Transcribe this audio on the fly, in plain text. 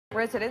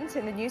Residents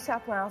in the New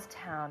South Wales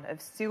town of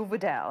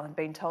Silverdale have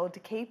been told to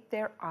keep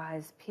their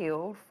eyes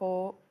peeled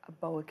for a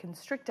boa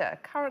constrictor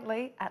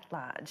currently at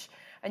large.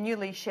 A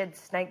newly shed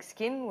snake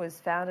skin was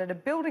found at a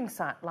building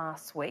site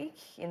last week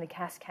in the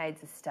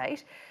Cascades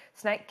estate.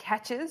 Snake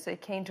catchers are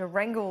keen to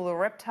wrangle the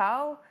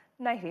reptile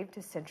native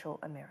to Central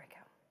America.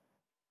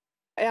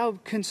 Our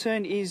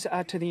concern is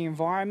to the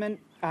environment,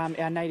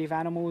 our native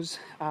animals,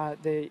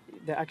 the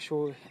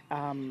actual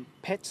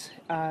pets,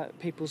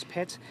 people's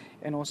pets,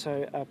 and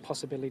also a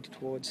possibility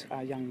towards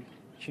young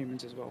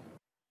humans as well.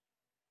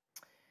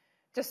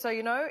 Just so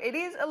you know, it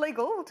is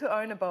illegal to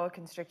own a boa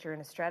constrictor in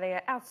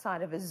Australia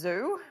outside of a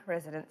zoo.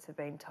 Residents have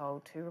been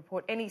told to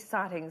report any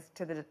sightings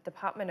to the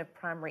Department of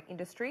Primary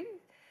Industry.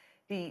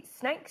 The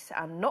snakes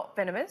are not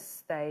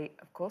venomous. They,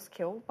 of course,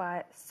 kill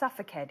by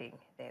suffocating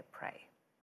their prey.